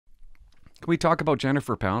Can we talk about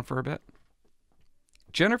Jennifer Pound for a bit?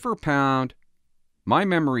 Jennifer Pound, my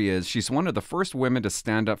memory is she's one of the first women to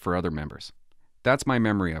stand up for other members. That's my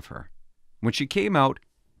memory of her. When she came out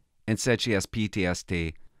and said she has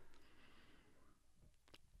PTSD,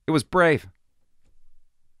 it was brave.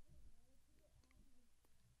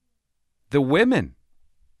 The women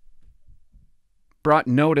brought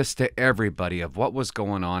notice to everybody of what was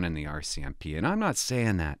going on in the RCMP. And I'm not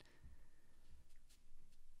saying that.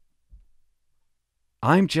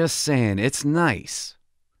 I'm just saying it's nice.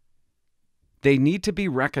 They need to be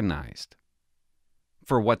recognized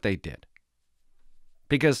for what they did.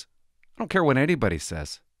 Because I don't care what anybody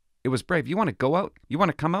says. It was brave. You want to go out? You want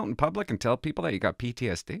to come out in public and tell people that you got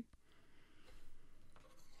PTSD?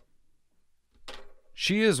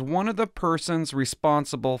 She is one of the persons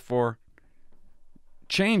responsible for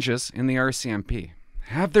changes in the RCMP.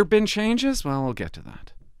 Have there been changes? Well, we'll get to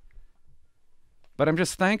that. But I'm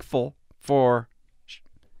just thankful for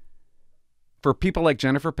people like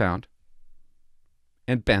Jennifer Pound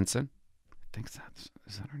and Benson. I think is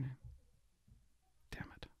that her name? Damn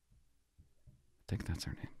it. I think that's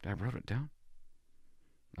her name. I wrote it down.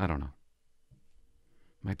 I don't know.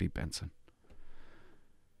 Might be Benson.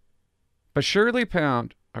 But Shirley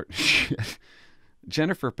Pound, or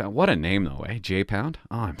Jennifer Pound, what a name though, eh? J Pound?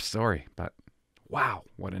 Oh, I'm sorry, but wow,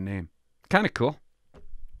 what a name. Kind of cool.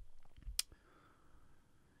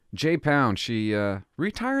 J Pound, she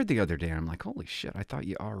retired the other day. I'm like, holy shit, I thought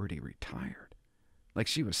you already retired. Like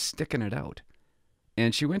she was sticking it out.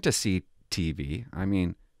 And she went to CTV. I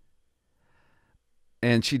mean,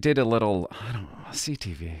 and she did a little, I don't know,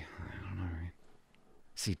 CTV. I don't know.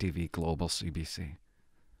 CTV, Global, CBC.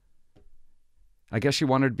 I guess she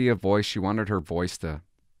wanted to be a voice. She wanted her voice to...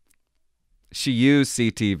 She used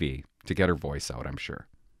CTV to get her voice out, I'm sure.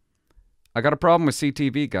 I got a problem with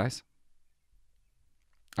CTV, guys.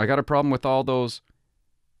 I got a problem with all those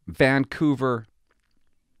Vancouver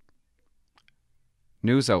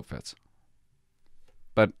news outfits.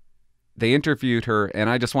 But they interviewed her, and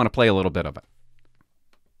I just want to play a little bit of it.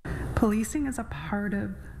 Policing is a part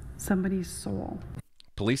of somebody's soul.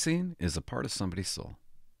 Policing is a part of somebody's soul.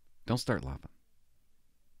 Don't start laughing.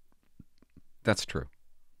 That's true.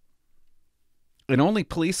 And only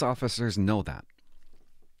police officers know that.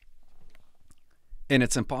 And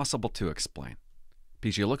it's impossible to explain.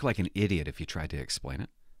 Because you look like an idiot if you try to explain it.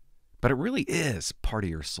 But it really is part of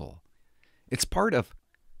your soul. It's part of...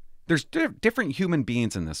 There's different human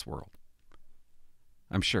beings in this world.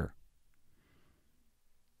 I'm sure.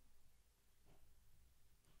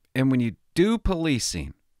 And when you do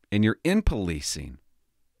policing, and you're in policing,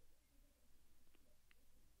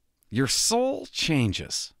 your soul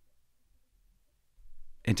changes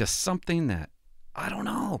into something that, I don't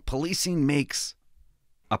know, policing makes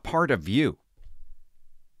a part of you.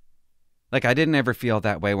 Like I didn't ever feel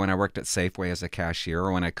that way when I worked at Safeway as a cashier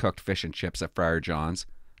or when I cooked fish and chips at Friar John's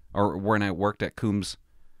or when I worked at Coombs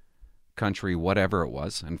Country, whatever it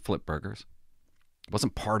was, and Flip Burgers. It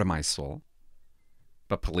wasn't part of my soul,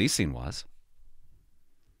 but policing was.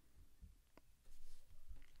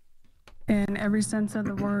 In every sense of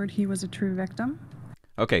the word, he was a true victim.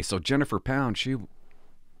 Okay, so Jennifer Pound, she...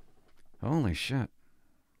 Holy shit.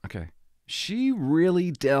 Okay. She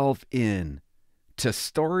really delved in to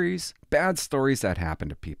stories, bad stories that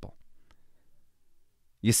happened to people.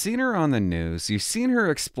 You've seen her on the news. You've seen her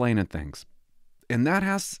explaining things. And that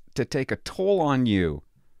has to take a toll on you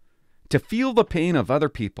to feel the pain of other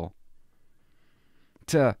people,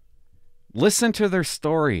 to listen to their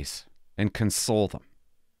stories and console them.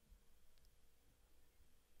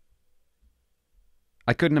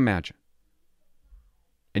 I couldn't imagine.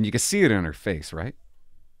 And you can see it in her face, right?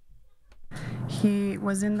 He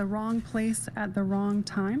was in the wrong place at the wrong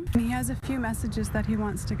time. And he has a few messages that he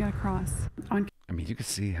wants to get across. I mean, you can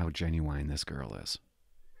see how genuine this girl is.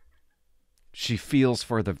 She feels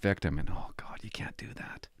for the victim, and oh God, you can't do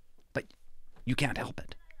that. But you can't help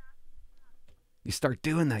it. You start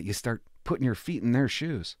doing that, you start putting your feet in their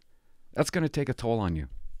shoes. That's going to take a toll on you.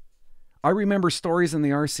 I remember stories in the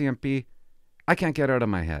RCMP I can't get out of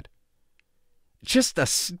my head. Just a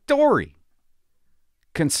story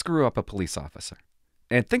can screw up a police officer.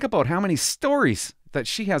 And think about how many stories that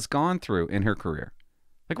she has gone through in her career.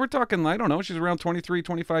 Like we're talking, I don't know, she's around 23,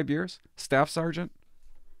 25 years, staff sergeant.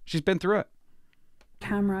 She's been through it.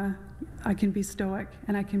 Camera, I can be stoic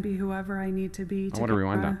and I can be whoever I need to be. I want to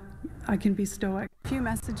rewind that. I can be stoic. A few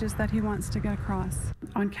messages that he wants to get across.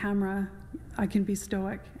 On camera, I can be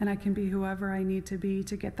stoic and I can be whoever I need to be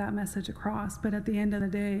to get that message across. But at the end of the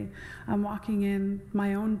day, I'm walking in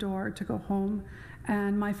my own door to go home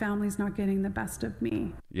and my family's not getting the best of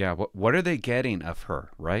me. Yeah, what are they getting of her,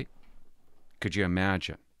 right? Could you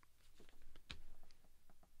imagine?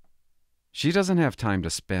 She doesn't have time to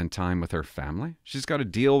spend time with her family. She's got to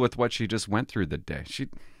deal with what she just went through the day.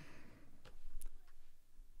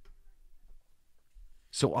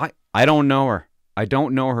 So I don't know her. I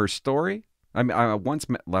don't know her story. I mean, I once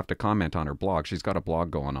left a comment on her blog. She's got a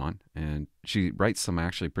blog going on, and she writes some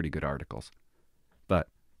actually pretty good articles. But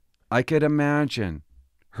I could imagine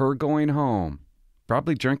her going home,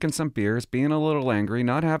 probably drinking some beers, being a little angry,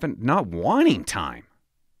 not wanting time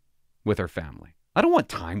with her family. I don't want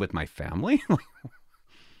time with my family.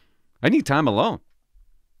 I need time alone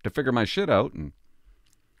to figure my shit out. And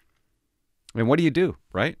what do you do,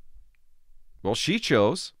 right? Well, she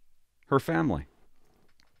chose her family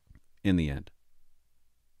in the end.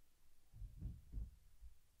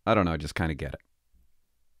 I don't know. I just kind of get it.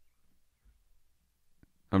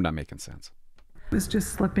 I'm not making sense. Was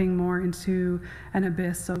just slipping more into an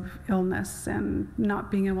abyss of illness and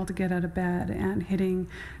not being able to get out of bed and hitting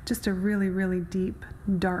just a really, really deep,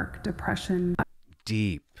 dark depression.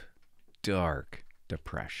 Deep, dark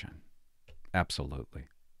depression. Absolutely.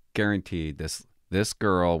 Guaranteed this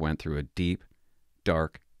girl went through a deep,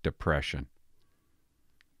 dark depression.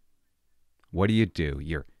 What do?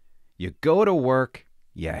 You go to work,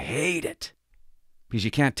 you hate it because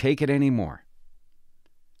you can't take it anymore.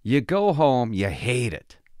 You go home, you hate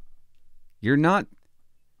it.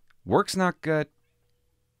 Work's not good.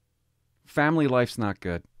 Family life's not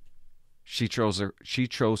good. She chose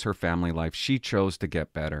her family life. She chose to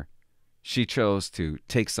get better. She chose to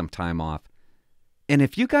take some time off. And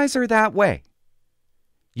if you guys are that way,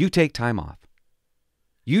 you take time off.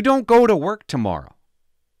 You don't go to work tomorrow.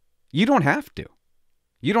 You don't have to.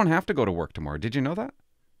 You don't have to go to work tomorrow. Did you know that?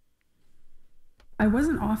 I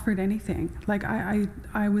wasn't offered anything. Like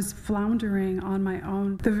I was floundering on my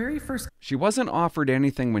own. The very first... She wasn't offered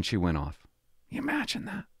anything when she went off. Can you imagine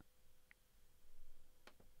that?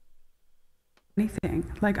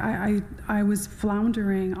 Anything. Like I was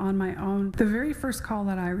floundering on my own. The very first call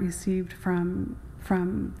that I received from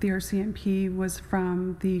the RCMP was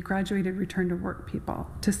from the graduated return to work people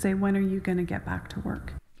to say, when are you going to get back to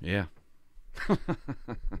work? Yeah.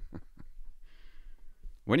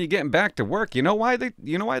 When you're getting back to work, you know why they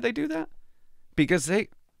do that? Because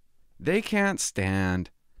they can't stand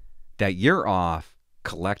that you're off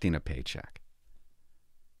collecting a paycheck.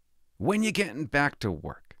 When you're getting back to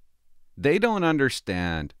work, they don't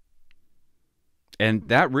understand. And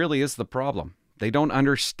that really is the problem. They don't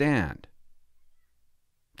understand.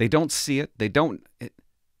 They don't see it.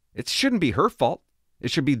 It shouldn't be her fault.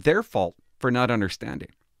 It should be their fault for not understanding.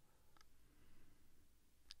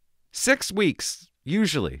 6 weeks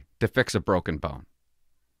usually to fix a broken bone.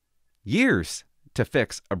 Years to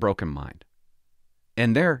fix a broken mind.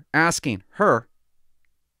 And they're asking her,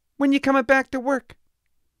 when you coming back to work?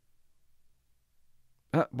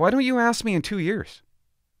 Why don't you ask me in 2 years?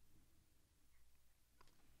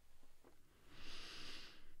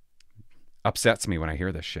 Upsets me when I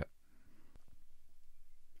hear this shit.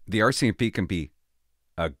 The RCMP can be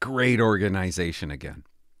a great organization again.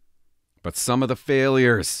 But some of the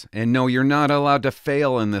failures, and no, you're not allowed to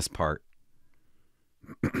fail in this part.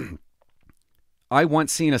 I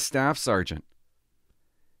once seen a staff sergeant.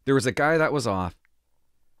 There was a guy that was off.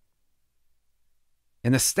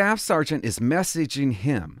 And the staff sergeant is messaging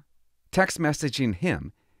him, text messaging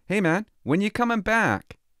him, hey man, when you coming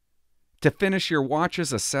back to finish your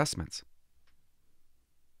watch's assessments?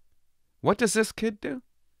 What does this kid do?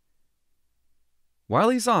 While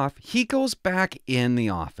he's off, he goes back in the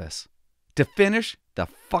office to finish the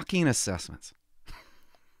fucking assessments.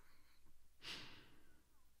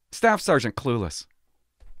 Staff Sergeant clueless.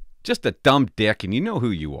 Just a dumb dick, and you know who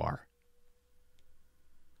you are.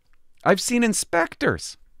 I've seen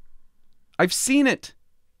inspectors. I've seen it.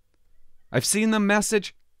 I've seen the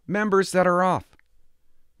message members that are off.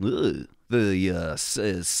 Ugh,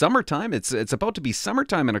 summertime. It's about to be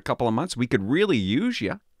summertime in a couple of months. We could really use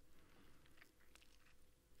you.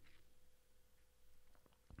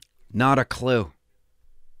 Not a clue.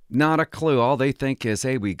 Not a clue. All they think is,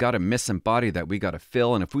 hey, we got a missing body that we got to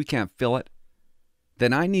fill, and if we can't fill it,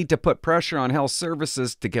 then I need to put pressure on health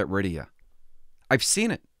services to get rid of you. I've seen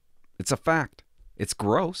it. It's a fact. It's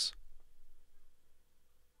gross.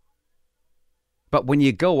 But when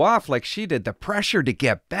you go off like she did, the pressure to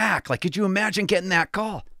get back, like could you imagine getting that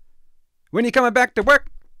call? When you coming back to work?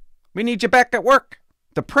 We need you back at work.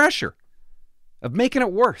 The pressure of making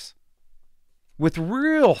it worse. With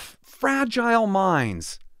real fragile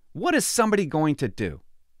minds, what is somebody going to do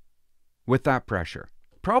with that pressure?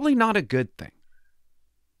 Probably not a good thing.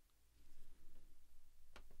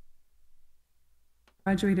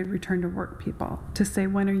 graduated return to work people to say,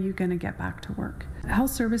 when are you going to get back to work? Health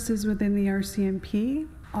services within the RCMP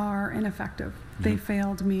are ineffective. They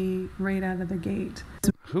failed me right out of the gate.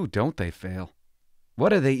 Who don't they fail?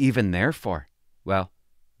 What are they even there for? Well,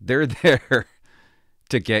 they're there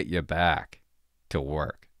to get you back to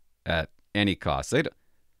work at any cost.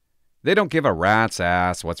 They don't give a rat's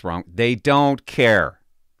ass what's wrong. They don't care.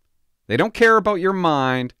 They don't care about your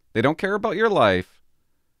mind. They don't care about your life.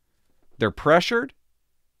 They're pressured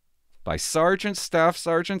by sergeants, staff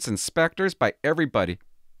sergeants, inspectors, by everybody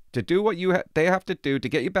to do what they have to do to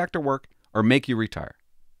get you back to work or make you retire.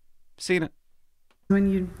 Seen it. When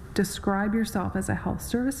you describe yourself as a health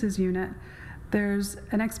services unit, there's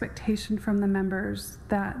an expectation from the members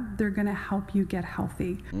that they're going to help you get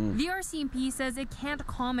healthy. The RCMP says it can't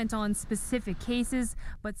comment on specific cases,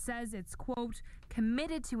 but says it's, quote,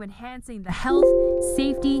 committed to enhancing the health,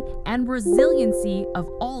 safety, and resiliency of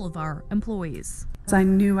all of our employees. I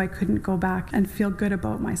knew I couldn't go back and feel good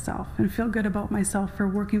about myself for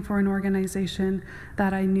working for an organization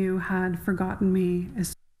that I knew had forgotten me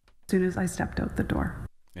as soon as I stepped out the door.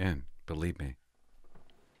 And believe me,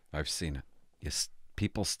 I've seen it.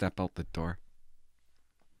 People step out the door.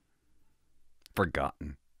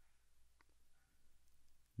 Forgotten.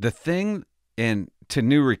 The thing to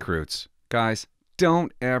new recruits, guys,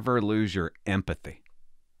 don't ever lose your empathy.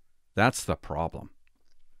 That's the problem.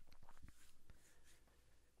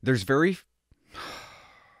 There's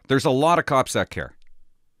a lot of cops that care.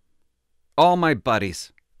 All my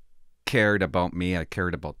buddies cared about me. I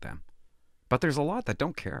cared about them. But there's a lot that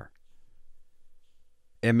don't care.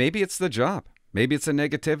 And maybe it's the job. Maybe it's a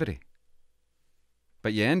negativity.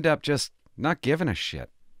 But you end up just not giving a shit.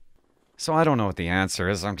 So I don't know what the answer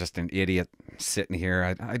is. I'm just an idiot sitting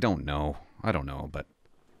here. I don't know. But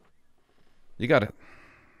you gotta...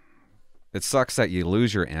 It sucks that you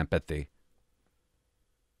lose your empathy.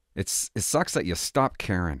 It sucks that you stop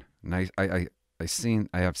caring. And I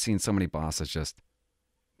have seen so many bosses just...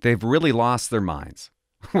 They've really lost their minds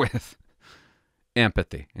with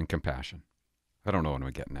empathy and compassion. I don't know what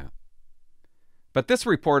I'm getting at. But this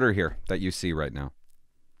reporter here that you see right now,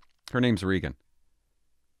 her name's Regan.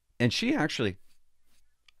 And she actually,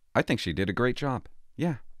 I think she did a great job.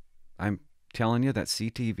 Yeah. I'm telling you that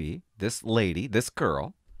CTV, this lady, this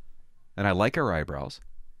girl, and I like her eyebrows,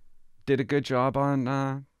 did a good job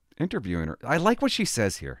on interviewing her. I like what she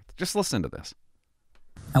says here. Just listen to this.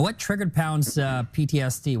 Now, what triggered Pound's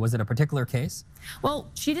PTSD? Was it a particular case?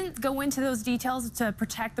 Well, she didn't go into those details to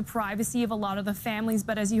protect the privacy of a lot of the families,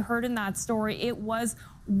 but as you heard in that story, it was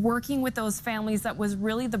working with those families that was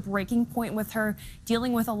really the breaking point with her,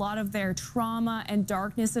 dealing with a lot of their trauma and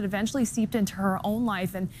darkness that eventually seeped into her own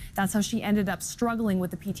life, and that's how she ended up struggling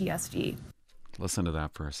with the PTSD. Listen to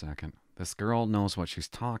that for a second. This girl knows what she's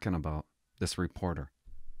talking about, this reporter.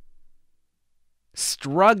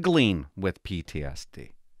 Struggling with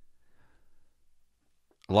PTSD.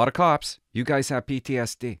 A lot of cops, you guys have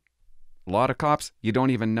PTSD. A lot of cops, you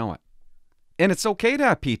don't even know it. And it's okay to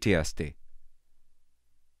have PTSD.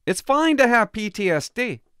 It's fine to have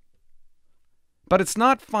PTSD. But it's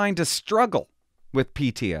not fine to struggle with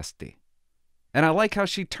PTSD. And I like how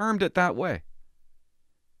she termed it that way.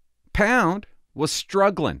 Pound was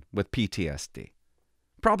struggling with PTSD.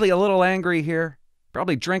 Probably a little angry here.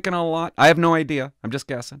 Probably drinking a lot. I have no idea. I'm just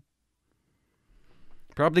guessing.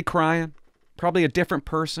 Probably crying. Probably a different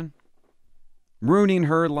person. Ruining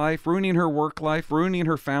her life, ruining her work life, ruining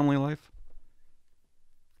her family life.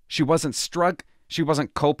 She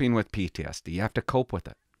wasn't coping with PTSD. You have to cope with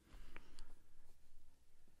it.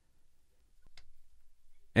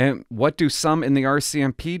 And what do some in the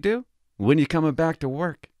RCMP do? When you coming back to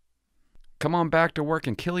work? Come on back to work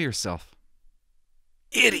and kill yourself.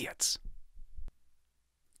 Idiots.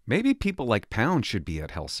 Maybe people like Pound should be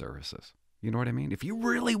at health services. You know what I mean? If you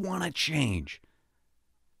really want to change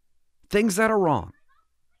things that are wrong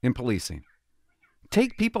in policing,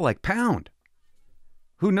 take people like Pound,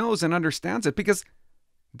 who knows and understands it, because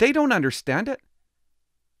they don't understand it.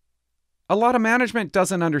 A lot of management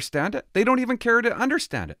doesn't understand it. They don't even care to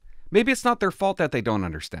understand it. Maybe it's not their fault that they don't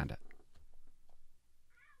understand it.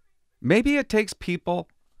 Maybe it takes people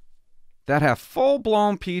that have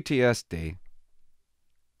full-blown PTSD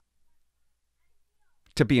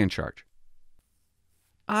to be in charge.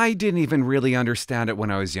 I didn't even really understand it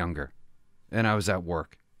when I was younger and I was at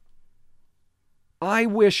work. I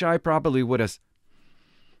wish I probably would have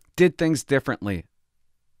did things differently.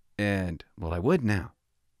 And, well, I would now.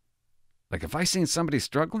 Like if I seen somebody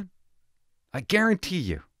struggling, I guarantee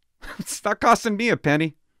you, it's not costing me a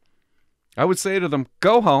penny. I would say to them,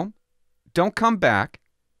 go home. Don't come back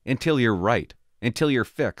until you're right, until you're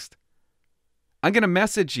fixed. I'm going to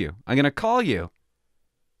message you. I'm going to call you.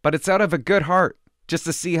 But it's out of a good heart, just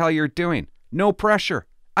to see how you're doing. No pressure.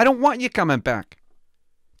 I don't want you coming back.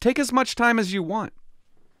 Take as much time as you want.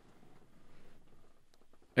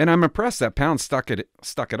 And I'm impressed that Pound stuck it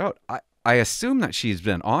out. I assume that she's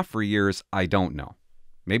been off for years. I don't know.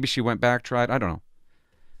 Maybe she went back, tried. I don't know.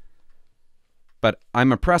 But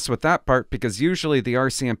I'm impressed with that part, because usually the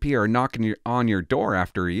RCMP are knocking on your door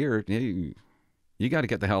after a year. You got to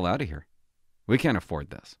get the hell out of here. We can't afford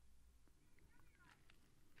this.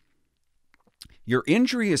 Your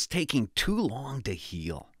injury is taking too long to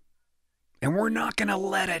heal. And we're not going to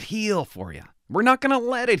let it heal for you. We're not going to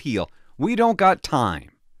let it heal. We don't got time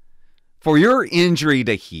for your injury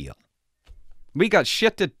to heal. We got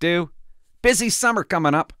shit to do. Busy summer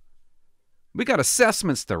coming up. We got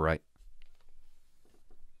assessments to write.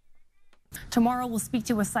 Tomorrow we'll speak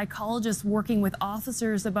to a psychologist working with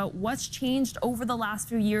officers about what's changed over the last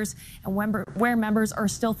few years and where members are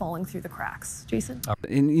still falling through the cracks. Jason?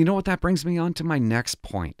 And you know what that brings me on to my next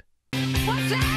point.